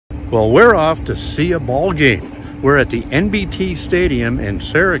Well, we're off to see a ball game. We're at the NBT Stadium in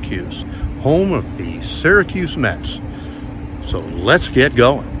Syracuse, home of the Syracuse Mets. So let's get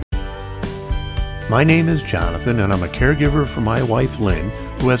going. My name is Jonathan, and I'm a caregiver for my wife Lynn,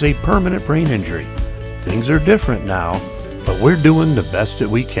 who has a permanent brain injury. Things are different now, but we're doing the best that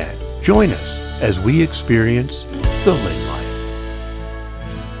we can. Join us as we experience the Lynn life.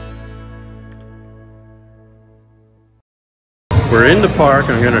 We're in the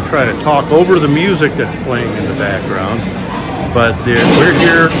park. I'm going to try to talk over the music that's playing in the background. But we're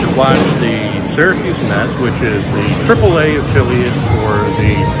here to watch the Syracuse Mets, which is the AAA affiliate for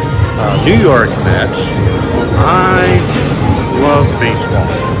the New York Mets. I love baseball.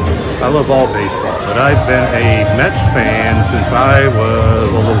 I love all baseball, but I've been a Mets fan since I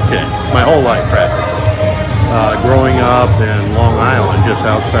was a little kid, my whole life practically. Growing up in Long Island, just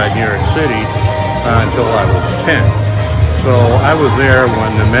outside New York City, until I was 10. So I was there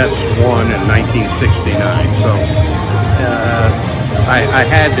when the Mets won in 1969. So I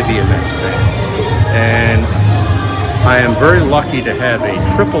had to be a Mets fan. And I am very lucky to have a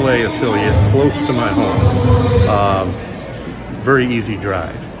AAA affiliate close to my home. Very easy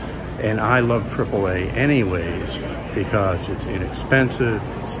drive. And I love AAA anyways because it's inexpensive,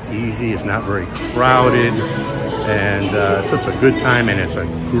 it's easy, it's not very crowded, and it's just a good time, and it's a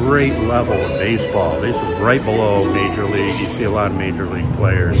great level of baseball. This is right below Major League. You see a lot of Major League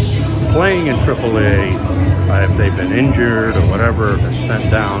players playing in AAA if they've been injured or whatever, been sent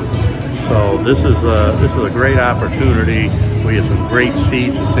down. So this is a great opportunity. We have some great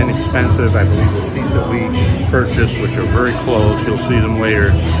seats. It's inexpensive. I believe the seats that we purchased, which are very close, you'll see them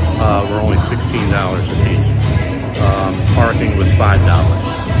later, were only $16 a piece. Parking was $5.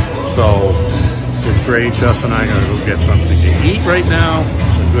 So it's great. Justin and I are going to go get something to eat right now.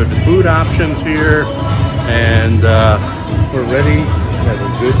 Some good food options here, and we're ready to have a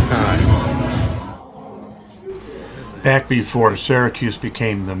good time. Back before Syracuse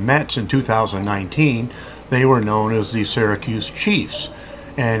became the Mets in 2019, they were known as the Syracuse Chiefs.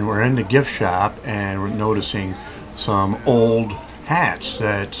 And we're in the gift shop and we're noticing some old hats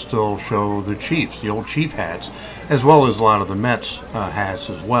that still show the Chiefs, the old Chief hats, as well as a lot of the Mets hats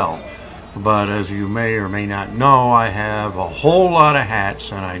as well. But as you may or may not know, I have a whole lot of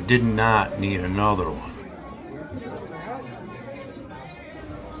hats and I did not need another one.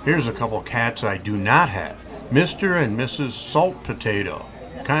 Here's a couple cats I do not have. Mr. and Mrs. Salt Potato.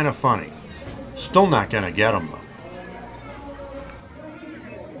 Kind of funny. Still not going to get them though.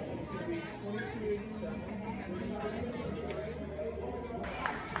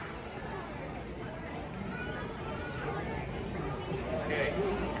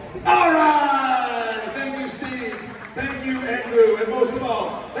 All right! Thank you, Steve. Thank you, Andrew. And most of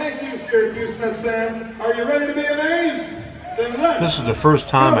all, thank you, Syracuse Mets fans. Are you ready to be amazed? Then let's This is the first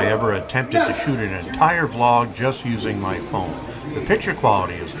time I ever attempted to shoot an entire vlog just using my phone. The picture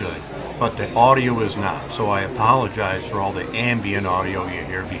quality is good, but the audio is not. So I apologize for all the ambient audio you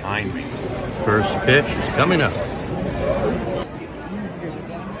hear behind me. First pitch is coming up.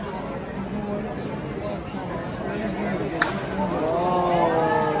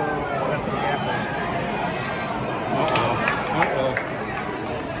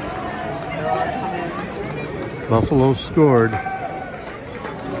 Buffalo scored.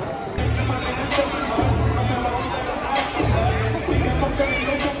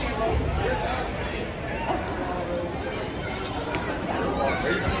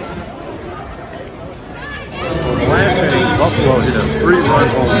 Buffalo hit a 3-run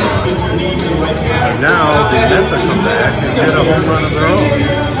home run. And now the Mets have come back and hit a home run of their own.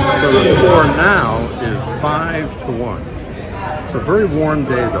 So the score now is 5-1. It's a very warm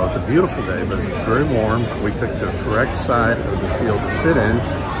day though. It's a beautiful day, but it's very warm. We picked the correct side of the field to sit in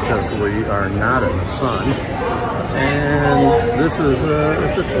because we are not in the sun. And this is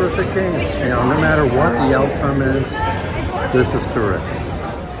it's a terrific game. You know, no matter what the outcome is, this is terrific.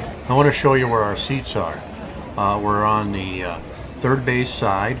 I want to show you where our seats are. We're on the third base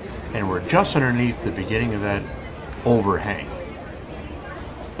side, and we're just underneath the beginning of that overhang.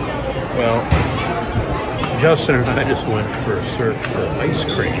 Well, Justin and I just went for a search for ice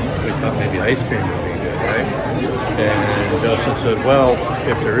cream. We thought maybe ice cream would be good, right? And Justin said, well,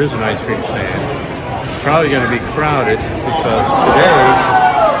 if there is an ice cream stand, it's probably going to be crowded because today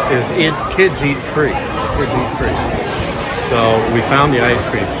is kids eat free. Kids eat free. So we found the ice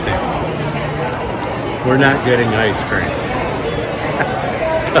cream stand. We're not getting ice cream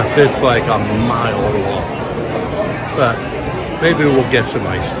because it's like a mile long. But maybe we'll get some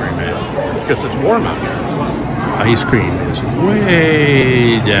ice cream in because it's warm out here. Ice cream is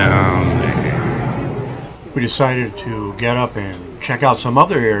way down there. We decided to get up and check out some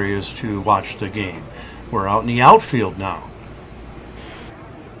other areas to watch the game. We're out in the outfield now.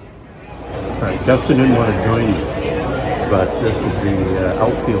 All right, Justin didn't want to join me, but this is the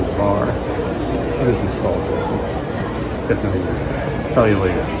outfield bar. What is this called, Justin? I'll tell you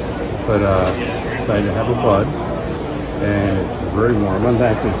later. But decided to have a bud, and it's very warm. I'm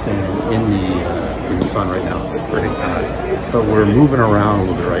actually standing in the sun right now. It's pretty hot, but we're moving around a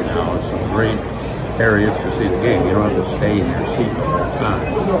little bit right now. It's some great areas to see the game. You don't have to stay in your seat the whole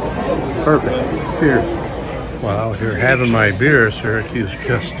time. Perfect. Cheers. While out here having my beer, Syracuse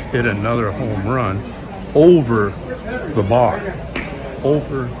just hit another home run over the bar.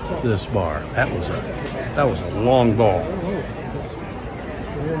 Over this bar. That was a long ball.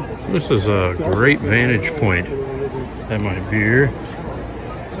 This is a great vantage point. Have my beer.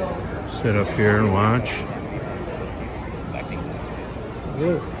 Sit up here and watch.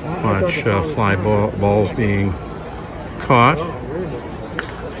 Watch fly balls being caught.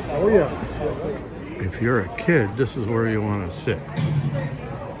 If you're a kid, this is where you want to sit.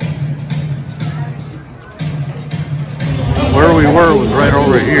 Where we were was right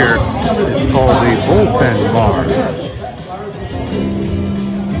over here. It's called the Bullpen Bar.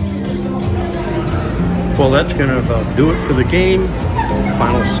 Well, that's going to about do it for the game.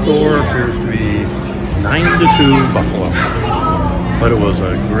 Final score appears to be 9-2 Buffalo. But it was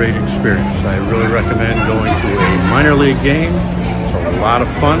a great experience. I really recommend going to a minor league game. It's a lot of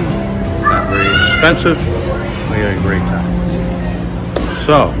fun. Not very expensive. We had a great time.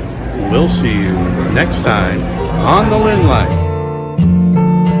 So, we'll see you next time on the Lynn Line.